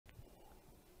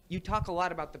you talk a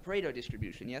lot about the Pareto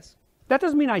distribution, yes? That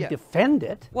doesn't mean I defend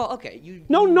it. Well, okay.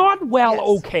 No, not well,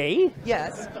 yes. okay.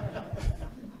 Yes.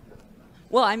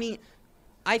 Well, I mean,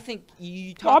 I think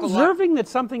you talk Observing that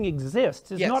something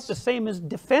exists is not the same as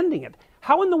defending it.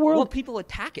 How in the world? Well, people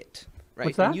attack it, right?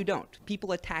 What's that? And you don't.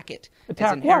 People attack it. Attack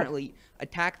as inherently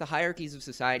attack the hierarchies of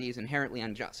society as inherently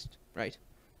unjust, right?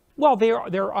 Well,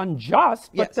 they're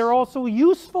unjust, but they're also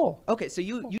useful. Okay, so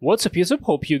What's up, YouTube?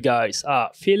 Hope you guys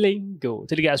are feeling good.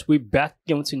 Today, guys, we're back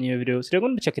again to a new video. Today, we're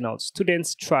going to be checking out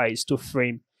students tries to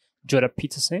frame Jordan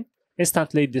Peterson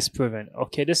instantly disproven.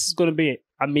 Okay, this is going to be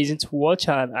amazing to watch,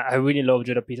 and I really love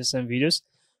Jordan Peterson videos.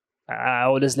 I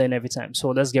always learn every time.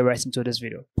 So let's get right into this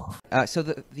video. So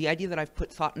the idea that I've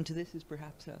put thought into this is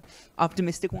perhaps an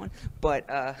optimistic one, but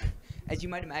as you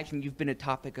might imagine, you've been a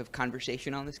topic of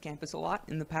conversation on this campus a lot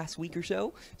in the past week or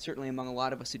so, certainly among a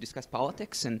lot of us who discuss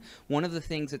politics. And one of the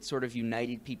things that sort of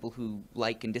united people who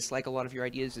like and dislike a lot of your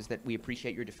ideas is that we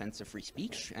appreciate your defense of free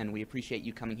speech, and we appreciate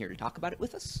you coming here to talk about it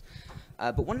with us.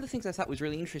 But one of the things I thought was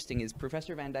really interesting is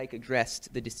Professor Van Dyke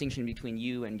addressed the distinction between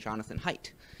you and Jonathan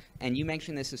Haidt. And you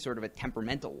mentioned this as sort of a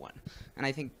temperamental one. And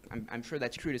I think, I'm sure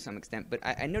that's true to some extent, but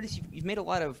I noticed you've made a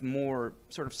lot of more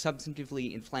sort of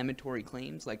substantively inflammatory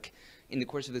claims. Like in the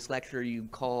course of this lecture, you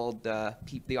called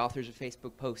the authors of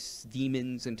Facebook posts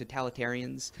demons and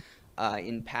totalitarians.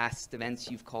 In past events,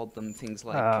 you've called them things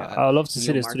like I love to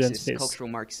see the students' face. Cultural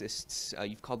Marxists.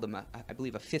 You've called them, I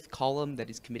believe, a fifth column that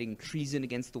is committing treason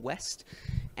against the West.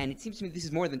 And it seems to me this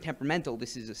is more than temperamental.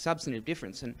 This is a substantive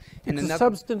difference. And it's a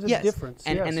substantive difference.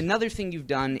 And another thing you've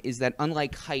done is that,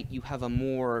 unlike Haidt, you have a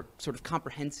more sort of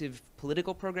comprehensive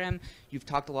political program. You've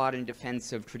talked a lot in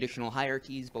defense of traditional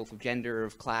hierarchies, both of gender,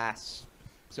 of class,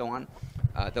 so on,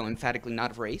 though emphatically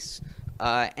not of race.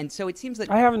 And so it seems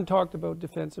that I haven't talked about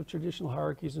defense of traditional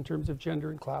hierarchies in terms of gender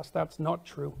and class. That's not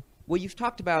true. Well, you've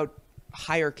talked about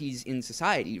hierarchies in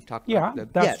society. You've talked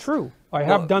about that's true. I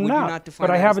have done that,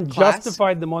 but I haven't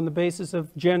justified them on the basis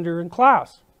of gender and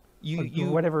class.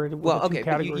 Whatever it was, okay,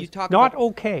 categories. you talk not about,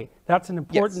 okay. That's an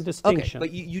important distinction. Okay,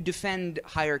 but you defend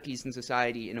hierarchies in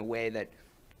society in a way that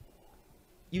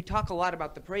you talk a lot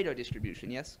about the Pareto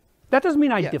distribution, yes? That doesn't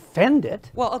mean I defend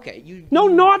it. Well, okay. No,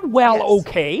 not well,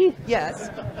 okay. Yes.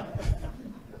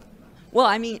 Well,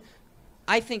 I mean,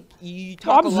 I think you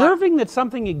talk Observing that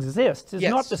something exists is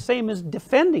not the same as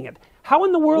defending it. How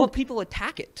in the world? Well, people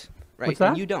attack it, right? What's that?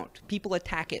 And you don't. People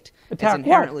attack it. Attack as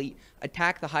inherently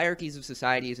attack the hierarchies of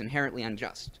society as inherently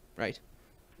unjust, right?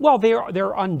 Well,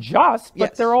 they're unjust,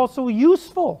 but they're also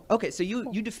useful. Okay, so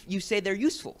you say they're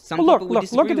useful. Some well, people would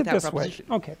disagree look at with it that this proposition.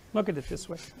 way. Okay, look at it this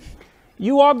way.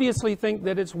 You obviously think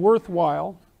that it's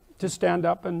worthwhile to stand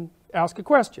up and ask a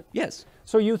question. Yes.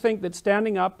 So you think that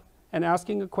standing up and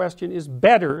asking a question is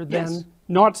better than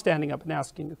not standing up and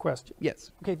asking a question.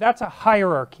 Yes. Okay, that's a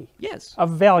hierarchy. Yes.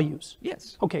 Of values.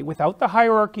 Yes. Okay, without the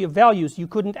hierarchy of values, you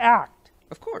couldn't act.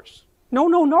 Of course. No,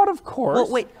 not of course.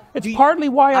 Well, wait. It's partly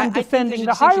why I'm defending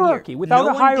the hierarchy. Without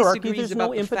a hierarchy, there's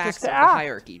no impetus to act.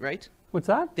 Hierarchy, right? What's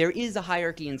that? There is a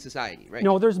hierarchy in society, right?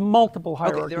 No, there's multiple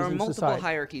hierarchies in society. There are multiple society.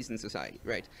 hierarchies in society,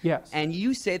 right? Yes. And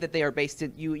you say that they are based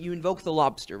in, you invoke the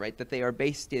lobster, right? That they are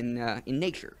based in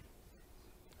nature.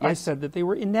 Yes. I said that they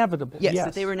were inevitable. Yes,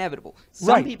 that they were inevitable.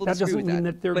 Some people disagree with that. That doesn't mean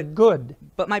that they're good.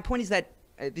 But my point is that,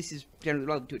 this is generally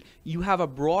relevant to it, you have a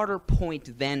broader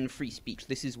point than free speech.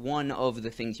 This is one of the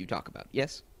things you talk about,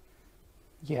 yes?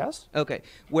 Yes. Okay.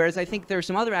 Whereas I think there are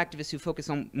some other activists who focus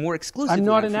on more exclusively I'm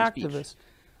not on an free activist. Speech.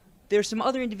 There are some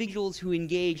other individuals who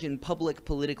engage in public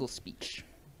political speech.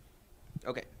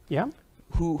 Okay. Yeah.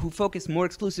 Who focus more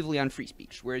exclusively on free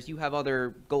speech, whereas you have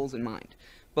other goals in mind.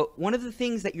 But one of the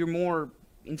things that your more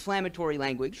inflammatory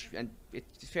language, and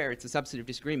it's fair, it's a substantive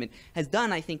disagreement, has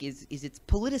done, I think, is it's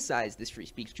politicized this free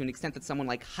speech to an extent that someone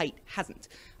like Haidt hasn't.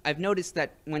 I've noticed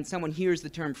that when someone hears the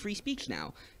term free speech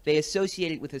now, they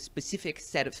associate it with a specific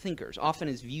set of thinkers, often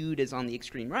as viewed as on the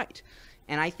extreme right.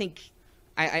 And I think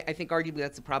arguably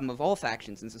that's the problem of all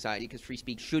factions in society, because free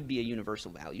speech should be a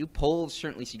universal value. Polls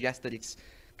certainly suggest that it's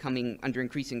coming under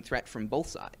increasing threat from both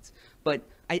sides. But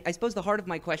I suppose the heart of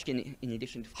my question, in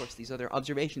addition to, of course, these other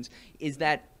observations, is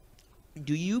that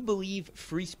do you believe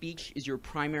free speech is your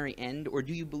primary end, or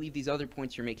do you believe these other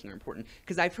points you're making are important?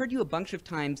 Because I've heard you a bunch of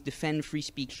times defend free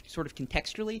speech sort of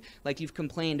contextually, like you've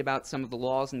complained about some of the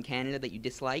laws in Canada that you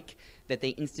dislike, that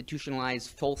they institutionalize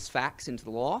false facts into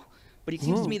the law. But it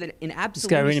seems to me that an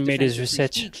absolute really made his free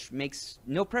research. speech makes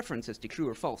no preference as to true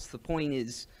or false. The point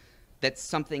is that's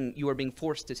something you are being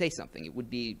forced to say something. It would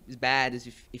be as bad as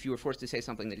if you were forced to say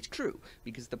something that is true,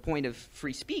 because the point of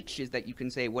free speech is that you can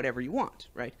say whatever you want,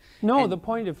 right? No, the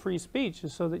point of free speech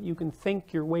is so that you can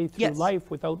think your way through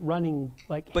life without running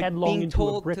headlong into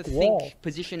a brick wall. Think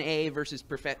position A versus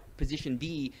position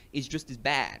B is just as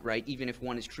bad, right? Even if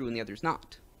one is true and the other is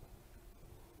not.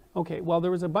 Okay, well,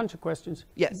 there was a bunch of questions.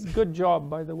 Yes. Good job,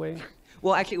 by the way.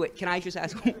 Well, actually, wait, can I just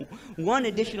ask one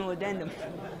additional addendum?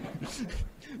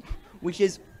 Which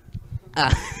is, I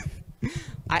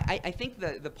think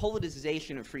the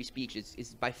politicization of free speech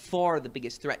is by far the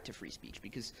biggest threat to free speech,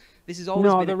 because this is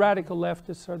always the radical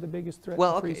leftists are the biggest threat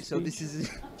to free speech. So this is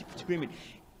a disagreement.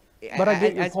 But I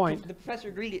get your point. The professor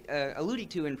alluded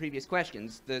to in previous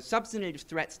questions, the substantive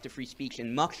threats to free speech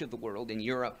in much of the world, in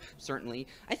Europe certainly,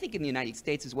 I think in the United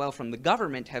States as well, from the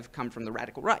government have come from the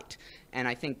radical right. And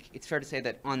I think it's fair to say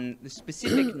that on the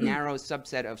specific narrow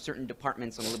subset of certain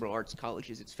departments on liberal arts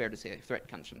colleges, it's fair to say a threat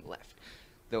comes from the left,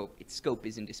 though its scope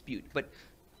is in dispute. But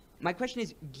my question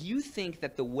is, do you think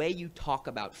that the way you talk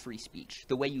about free speech,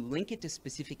 the way you link it to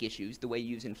specific issues, the way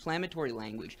you use inflammatory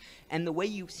language, and the way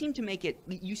you seem to make it,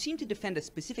 you seem to defend a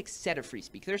specific set of free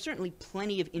speech. There are certainly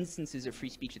plenty of instances of free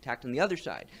speech attacked on the other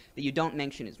side that you don't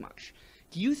mention as much.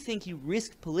 Do you think you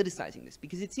risk politicizing this?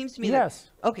 Because it seems to me that,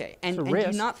 okay, and do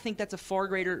you not think that's a far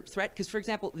greater threat? Because, for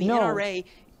example, the NRA,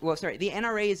 the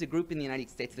NRA is a group in the United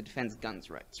States that defends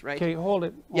guns rights, right? Okay, hold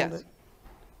it.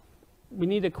 We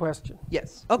need a question.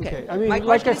 Yes. Okay. I mean,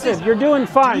 like I said, you're doing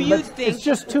fine, but it's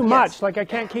just too much. Like, I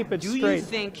can't keep it straight. Do you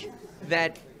think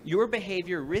that your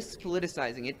behavior risks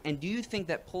politicizing it, and do you think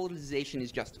that politicization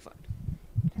is justified?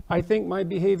 I think my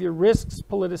behavior risks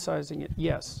politicizing it,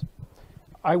 yes.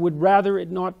 I would rather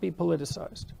it not be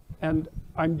politicized, and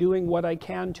I'm doing what I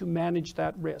can to manage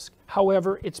that risk.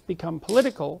 However, it's become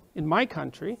political in my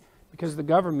country because the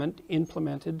government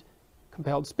implemented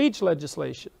compelled speech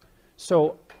legislation.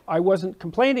 So I wasn't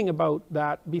complaining about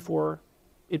that before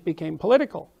it became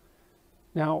political.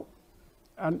 Now,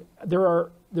 and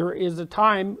there is a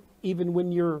time, even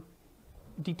when you're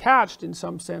detached in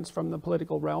some sense from the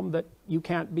political realm, that you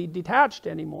can't be detached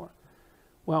anymore.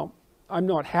 Well, I'm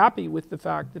not happy with the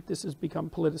fact that this has become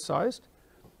politicized.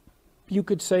 You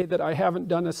could say that I haven't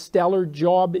done a stellar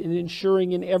job in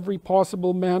ensuring in every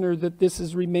possible manner that this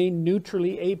has remained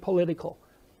neutrally apolitical.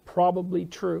 Probably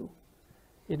true.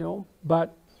 You know,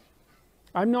 but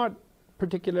I'm not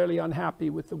particularly unhappy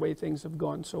with the way things have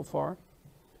gone so far.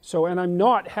 So, and I'm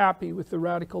not happy with the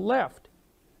radical left.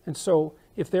 And so,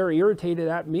 if they're irritated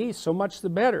at me, so much the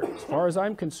better, as far as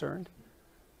I'm concerned.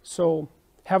 So,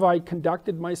 have I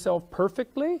conducted myself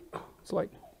perfectly? It's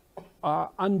like,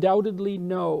 undoubtedly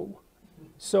no.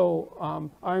 So,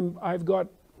 I've got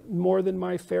more than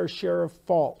my fair share of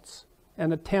faults,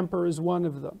 and a temper is one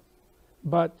of them.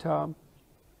 But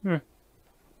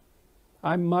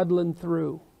I'm muddling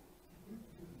through.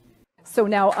 So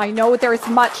now I know there's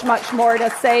much more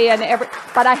to say,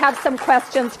 but I have some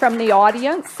questions from the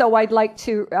audience, so I'd like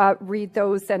to read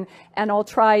those, and I'll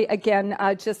try again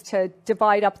just to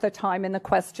divide up the time in the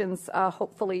questions,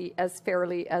 hopefully as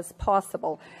fairly as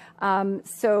possible.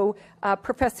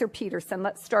 Professor Peterson,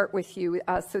 let's start with you.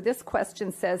 So this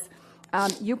question says,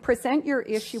 you present your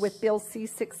issue with Bill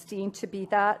C-16 to be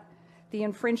that the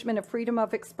infringement of freedom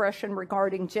of expression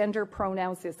regarding gender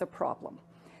pronouns is a problem.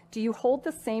 Do you hold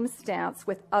the same stance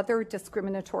with other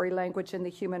discriminatory language in the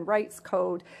Human Rights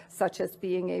Code, such as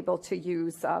being able to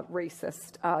use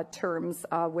racist terms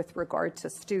with regard to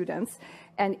students?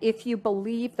 And if you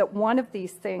believe that one of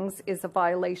these things is a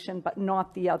violation but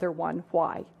not the other one,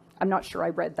 why? I'm not sure I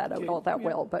read that out all that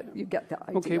well, but you get the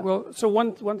idea. Okay, well, so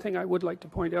one thing I would like to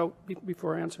point out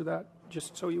before I answer that,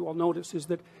 just so you all notice, is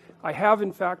that I have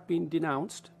in fact been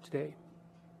denounced today.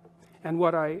 And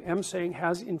what I am saying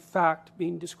has in fact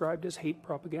been described as hate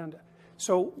propaganda.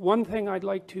 So one thing I'd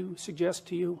like to suggest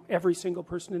to you, every single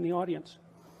person in the audience,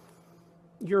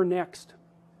 you're next.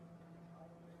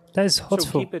 That is hurtful.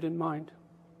 So keep it in mind.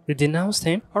 You denounced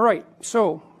him? All right,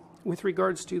 so with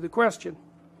regards to the question,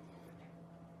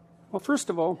 well, first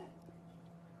of all,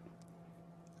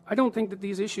 I don't think that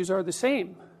these issues are the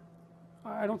same.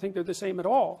 I don't think they're the same at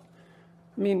all.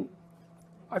 I mean,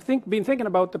 I've been thinking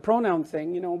about the pronoun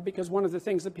thing, you know, because one of the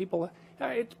things that people,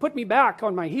 it put me back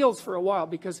on my heels for a while,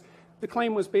 because the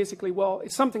claim was basically, well,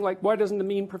 it's something like, why doesn't the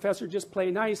mean professor just play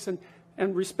nice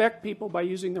and respect people by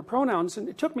using their pronouns? And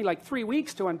it took me like 3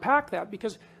 weeks to unpack that,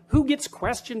 because who gets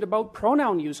questioned about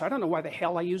pronoun use? I don't know why the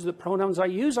hell I use the pronouns I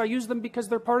use. I use them because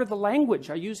they're part of the language.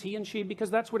 I use he and she because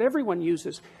that's what everyone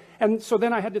uses. And so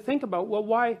then I had to think about, well,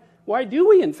 why Why do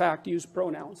we in fact use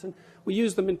pronouns? And we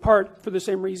use them in part for the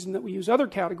same reason that we use other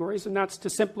categories, and that's to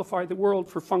simplify the world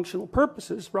for functional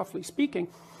purposes, roughly speaking.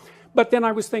 But then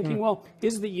I was thinking, well,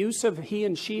 is the use of he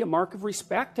and she a mark of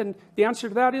respect? And the answer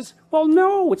to that is, well,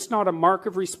 no, it's not a mark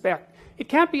of respect. It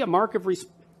can't be a mark of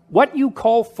respect. What you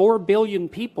call 4 billion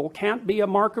people can't be a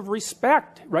mark of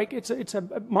respect, right? It's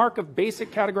a mark of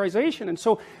basic categorization. And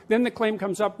so then the claim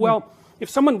comes up, well, if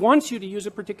someone wants you to use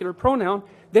a particular pronoun,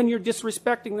 then you're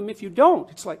disrespecting them if you don't.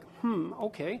 It's like,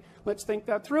 okay, let's think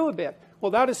that through a bit.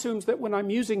 Well, that assumes that when I'm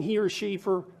using he or she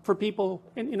for people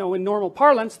in normal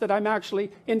parlance, that I'm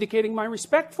actually indicating my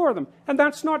respect for them. And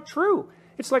that's not true.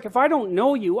 It's like if I don't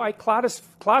know you, I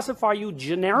classify you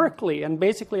generically, and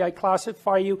basically I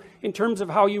classify you in terms of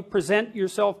how you present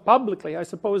yourself publicly. I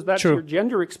suppose that's your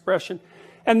gender expression.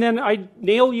 And then I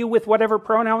nail you with whatever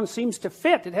pronoun seems to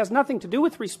fit. It has nothing to do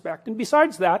with respect. And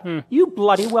besides that, you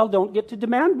bloody well don't get to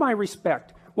demand my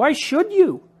respect. Why should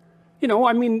you?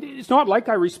 I mean, it's not like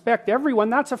I respect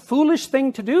everyone. That's a foolish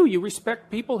thing to do. You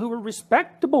respect people who are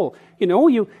respectable.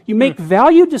 You make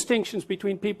value distinctions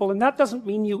between people, and that doesn't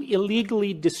mean you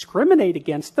illegally discriminate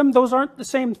against them. Those aren't the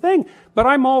same thing. But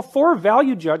I'm all for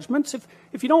value judgments.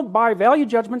 If you don't buy value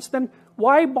judgments, then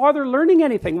why bother learning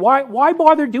anything? Why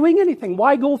bother doing anything?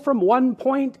 Why go from one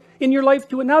point in your life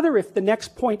to another if the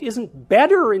next point isn't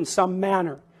better in some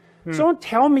manner? So don't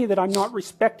tell me that I'm not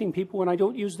respecting people when I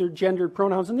don't use their gendered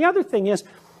pronouns. And the other thing is,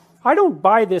 I don't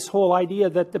buy this whole idea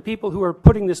that the people who are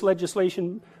putting this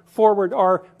legislation forward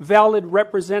are valid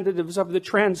representatives of the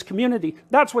trans community.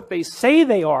 That's what they say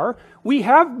they are. We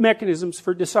have mechanisms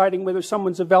for deciding whether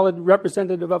someone's a valid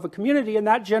representative of a community, and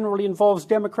that generally involves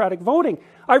democratic voting.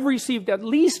 I've received at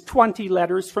least 20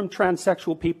 letters from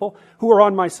transsexual people who are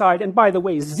on my side, and by the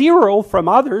way, 0 from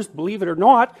others, believe it or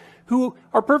not, who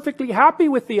are perfectly happy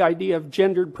with the idea of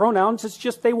gendered pronouns. It's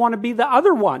just they want to be the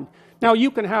other one. Now,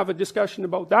 you can have a discussion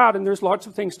about that, and there's lots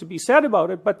of things to be said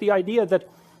about it, but the idea that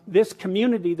this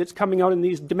community that's coming out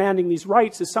and demanding these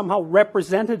rights is somehow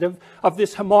representative of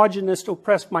this homogenous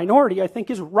oppressed minority, I think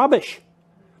is rubbish.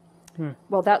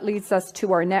 Well, that leads us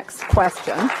to our next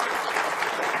question.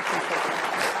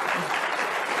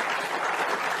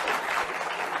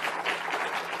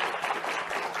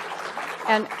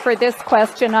 And for this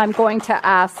question, I'm going to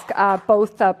ask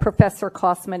both Professor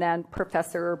Kosman and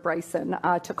Professor Bryson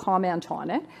to comment on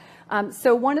it.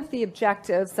 So one of the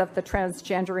objectives of the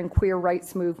transgender and queer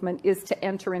rights movement is to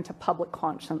enter into public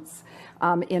conscience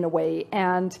in a way.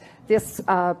 And this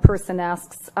person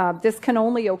asks, this can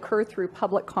only occur through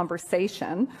public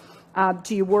conversation.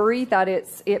 Do you worry that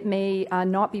it may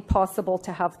not be possible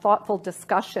to have thoughtful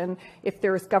discussion if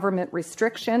there is government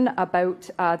restriction about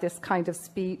this kind of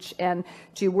speech? And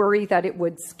do you worry that it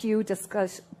would skew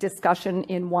discussion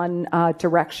in one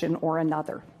direction or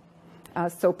another?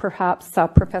 So perhaps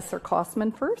Professor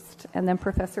Kosman first, and then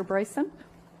Professor Bryson.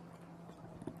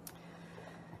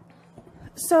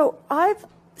 So I've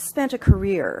spent a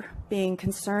career being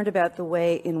concerned about the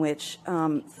way in which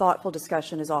thoughtful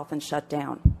discussion is often shut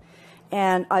down.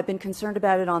 And I've been concerned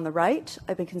about it on the right,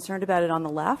 I've been concerned about it on the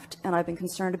left, and I've been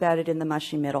concerned about it in the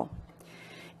mushy middle.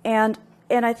 And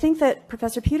I think that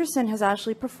Professor Peterson has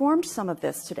actually performed some of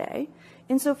this today,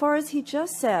 insofar as he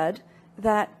just said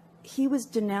that he was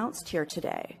denounced here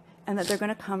today and that they're going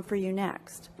to come for you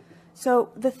next. So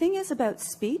the thing is about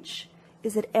speech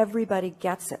is that everybody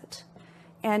gets it.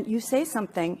 And you say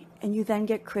something and you then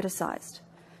get criticized.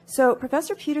 So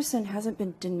Professor Peterson hasn't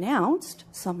been denounced,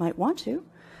 some might want to,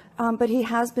 but he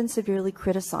has been severely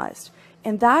criticized.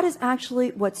 And that is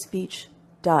actually what speech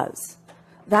does.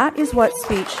 That is what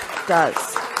speech does.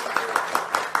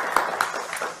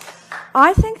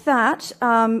 I think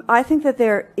that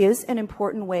there is an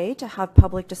important way to have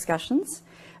public discussions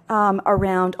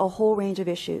around a whole range of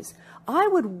issues. I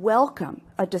would welcome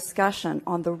a discussion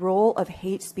on the role of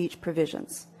hate speech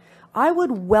provisions. I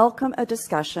would welcome a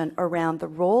discussion around the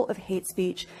role of hate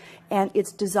speech and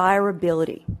its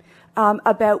desirability,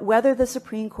 about whether the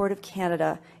Supreme Court of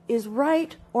Canada is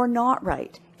right or not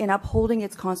right in upholding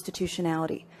its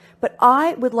constitutionality. But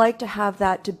I would like to have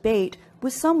that debate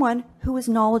with someone who is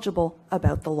knowledgeable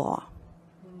about the law.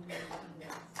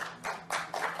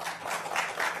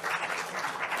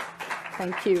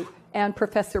 Thank you. And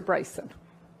Professor Bryson.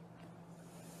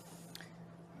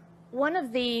 One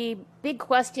of the big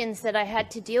questions that I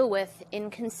had to deal with in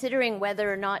considering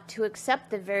whether or not to accept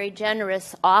the very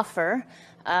generous offer,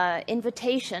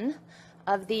 invitation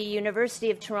of the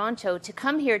University of Toronto to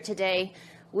come here today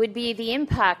would be the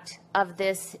impact of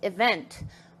this event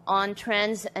on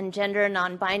trans and gender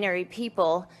non-binary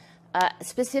people,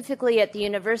 specifically at the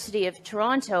University of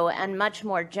Toronto and much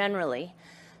more generally.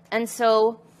 And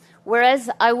so Whereas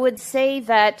I would say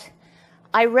that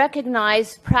I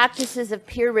recognize practices of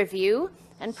peer review,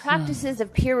 and practices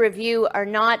of peer review are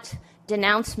not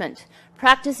denouncement.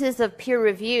 Practices of peer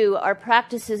review are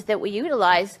practices that we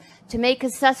utilize to make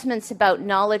assessments about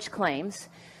knowledge claims,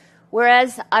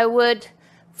 whereas I would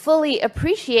fully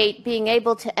appreciate being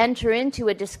able to enter into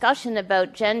a discussion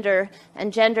about gender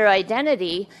and gender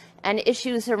identity and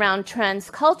issues around trans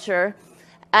culture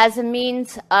as a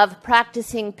means of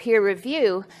practicing peer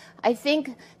review. I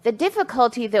think the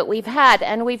difficulty that we've had,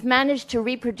 and we've managed to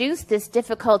reproduce this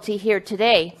difficulty here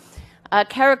today,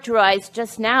 characterized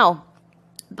just now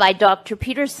by Dr.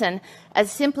 Peterson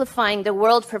as simplifying the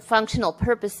world for functional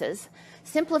purposes.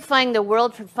 Simplifying the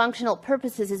world for functional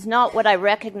purposes is not what I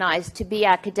recognize to be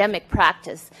academic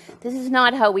practice. This is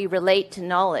not how we relate to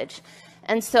knowledge.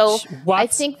 And so I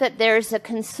think that there's a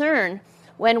concern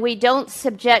when we don't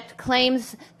subject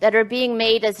claims that are being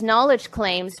made as knowledge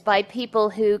claims by people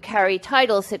who carry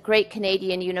titles at great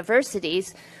Canadian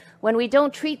universities, when we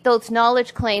don't treat those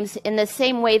knowledge claims in the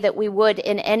same way that we would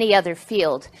in any other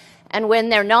field. And when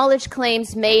they're knowledge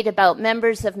claims made about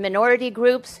members of minority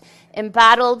groups,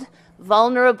 embattled,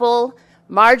 vulnerable,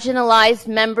 marginalized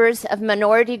members of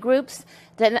minority groups,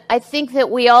 then I think that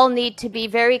we all need to be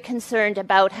very concerned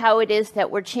about how it is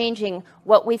that we're changing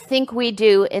what we think we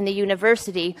do in the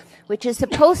university, which is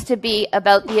supposed to be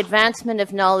about the advancement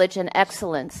of knowledge and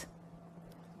excellence.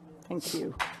 Thank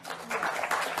you.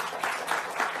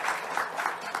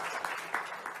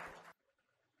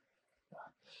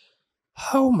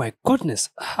 Oh my goodness.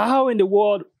 How in the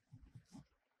world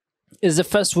is the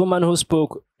first woman who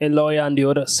spoke a lawyer and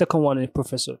the second one a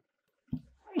professor?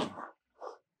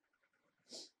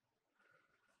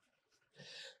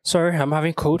 Sorry, I'm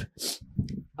having cold.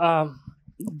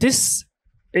 This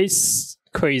is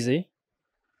crazy.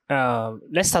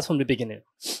 Let's start from the beginning.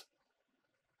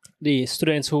 The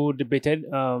students who debated,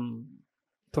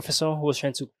 professor who was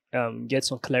trying to get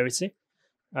some clarity,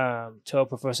 tell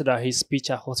professor that his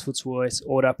speech are hurtful towards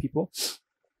other people.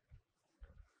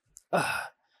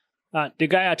 The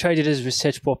guy actually did his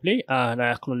research properly, and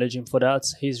I acknowledge him for that.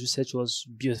 His research was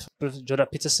beautiful. Jordan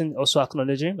Peterson also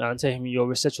acknowledged him and tell him your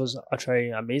research was actually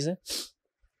amazing.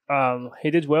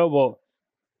 He did well,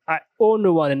 but I only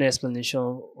want an explanation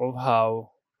of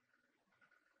how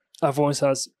everyone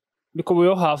has, because we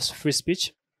all have free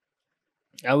speech,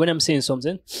 and when I'm saying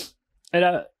something,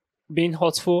 either being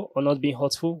hurtful or not being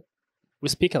hurtful, we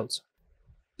speak out.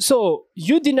 So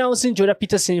you denouncing Jordan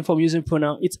Peterson from using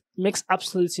pronoun, it makes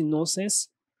absolutely no sense.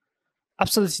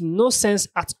 Absolutely no sense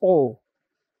at all.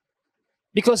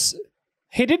 Because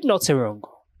he did nothing wrong.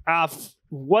 I've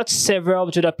watched several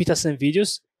of Jordan Peterson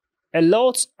videos, a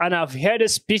lot, and I've heard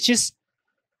his speeches,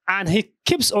 and he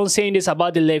keeps on saying this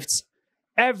about the left.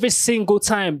 Every single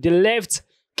time, the left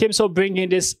keeps on bringing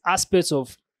this aspect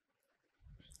of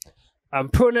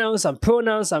pronouns and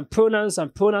pronouns and pronouns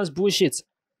and pronouns bullshit.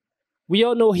 We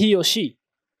all know he or she.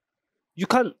 You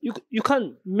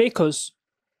can't make us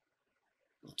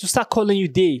to start calling you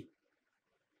they,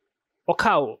 or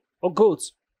cow, or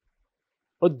goat,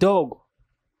 or dog,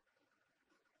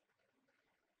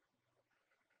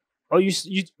 or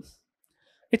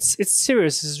it's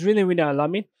serious. It's really, really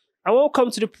alarming. And when we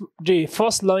come to the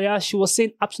first lawyer, she was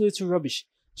saying absolutely rubbish.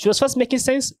 She was first making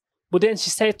sense, but then she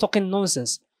started talking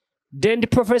nonsense. Then the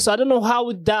professor, I don't know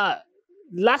how that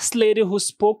last lady who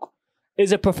spoke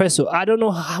is a professor. I don't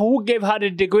know who gave her the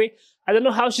degree. I don't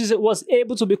know how she was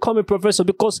able to become a professor,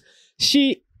 because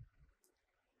she's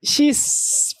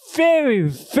very,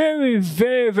 very,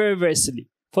 very, very, very silly.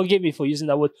 Forgive me for using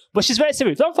that word, but she's very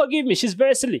silly. Don't forgive me. She's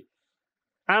very silly.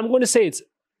 And I'm going to say it.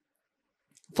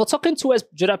 For talking towards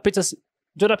Jordan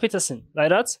Peterson like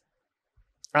that,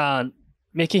 and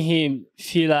making him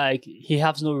feel like he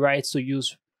has no right to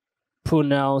use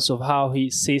pronouns of how he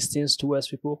says things towards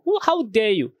people. How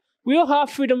dare you? We all have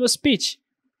freedom of speech.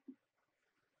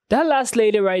 That last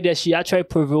lady right there, she actually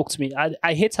provoked me.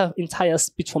 I hate her entire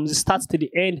speech from the start to the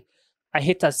end. I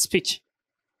hate her speech.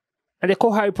 And they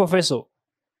call her a professor.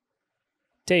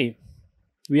 Dave,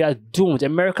 we are doomed.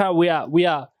 America, we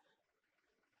are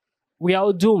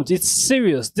all doomed. It's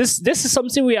serious. This is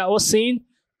something we are all seeing,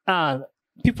 and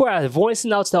people are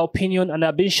voicing out their opinion and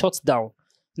are being shut down.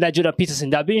 Like Jordan Peterson,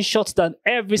 they're being shut down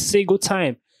every single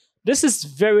time. This is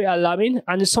very alarming,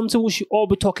 and it's something we should all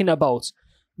be talking about.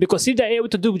 Because if they're able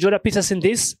to do with Jordan Peterson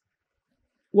this,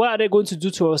 what are they going to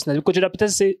do to us now? Because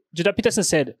Jordan Peterson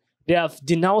said they have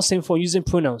denounced him for using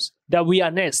pronouns, that we are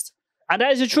next. And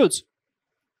that is the truth.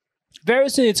 Very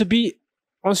soon it will be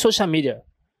on social media.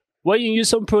 When you use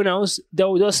some pronouns, they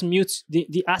will just mute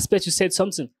the aspect you said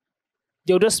something.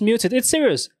 They'll just mute it. It's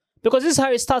serious. Because this is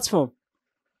how it starts from.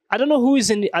 I don't know who is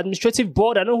in the administrative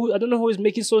board. I don't know who is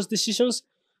making those decisions.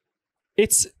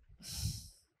 It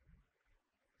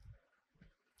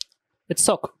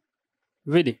sucks,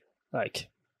 really. Like,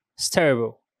 it's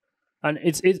terrible, and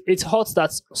it hurts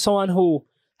that someone who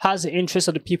has the interest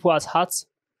of the people at heart,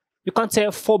 you can't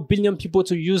tell 4 billion people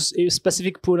to use a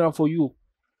specific pronoun for you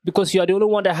because you are the only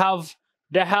one that have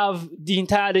the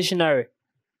entire dictionary.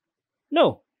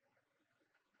 No.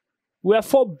 We are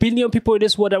 4 billion people in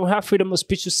this world and we have freedom of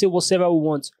speech to say whatever we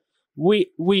want.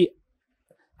 We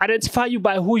identify you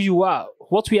by who you are,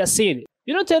 what we are saying.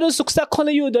 You don't tell us to start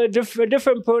calling you the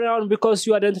different pronoun because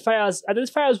you identify as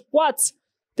what?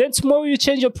 Then tomorrow you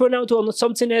change your pronoun to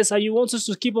something else and you want us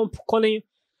to keep on calling you.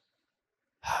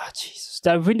 Ah, Jesus,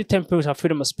 that really tempers our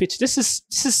freedom of speech. This is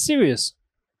serious.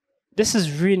 This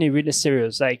is really, really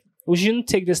serious. Like, we shouldn't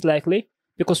take this lightly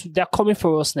because they're coming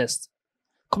for us next.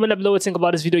 Comment down below what you think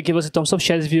about this video. Give us a thumbs up.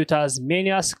 Share this video to as many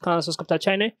as can. Subscribe to our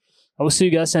channel. I will see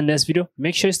you guys in the next video.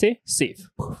 Make sure you stay safe.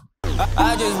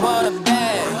 I just want a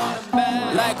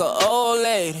bag, like an old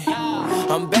lady.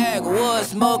 I'm backwoods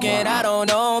smoking, I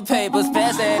don't own papers,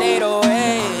 pass that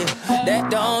 808. That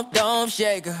don't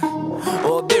shake her.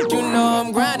 Oh, bitch, you know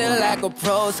I'm grinding like a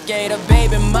pro skater.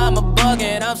 Baby mama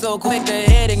bugging, I'm so quick to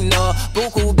hit ignore.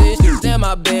 Buku bitch in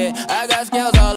my bed, I got scales all